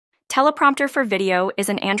Teleprompter for Video is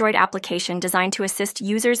an Android application designed to assist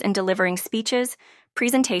users in delivering speeches,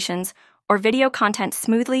 presentations, or video content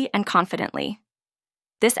smoothly and confidently.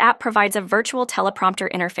 This app provides a virtual teleprompter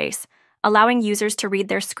interface, allowing users to read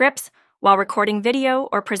their scripts while recording video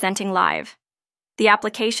or presenting live. The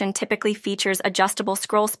application typically features adjustable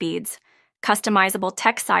scroll speeds, customizable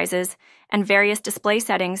text sizes, and various display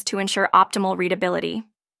settings to ensure optimal readability.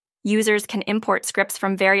 Users can import scripts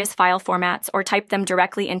from various file formats or type them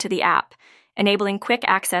directly into the app, enabling quick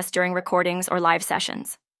access during recordings or live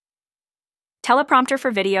sessions. Teleprompter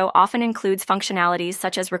for Video often includes functionalities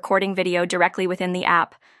such as recording video directly within the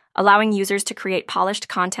app, allowing users to create polished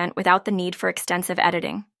content without the need for extensive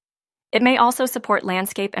editing. It may also support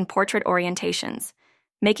landscape and portrait orientations,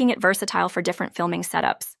 making it versatile for different filming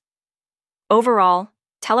setups. Overall,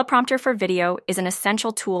 Teleprompter for Video is an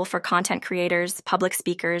essential tool for content creators, public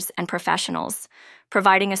speakers, and professionals,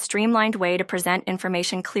 providing a streamlined way to present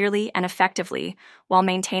information clearly and effectively while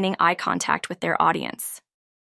maintaining eye contact with their audience.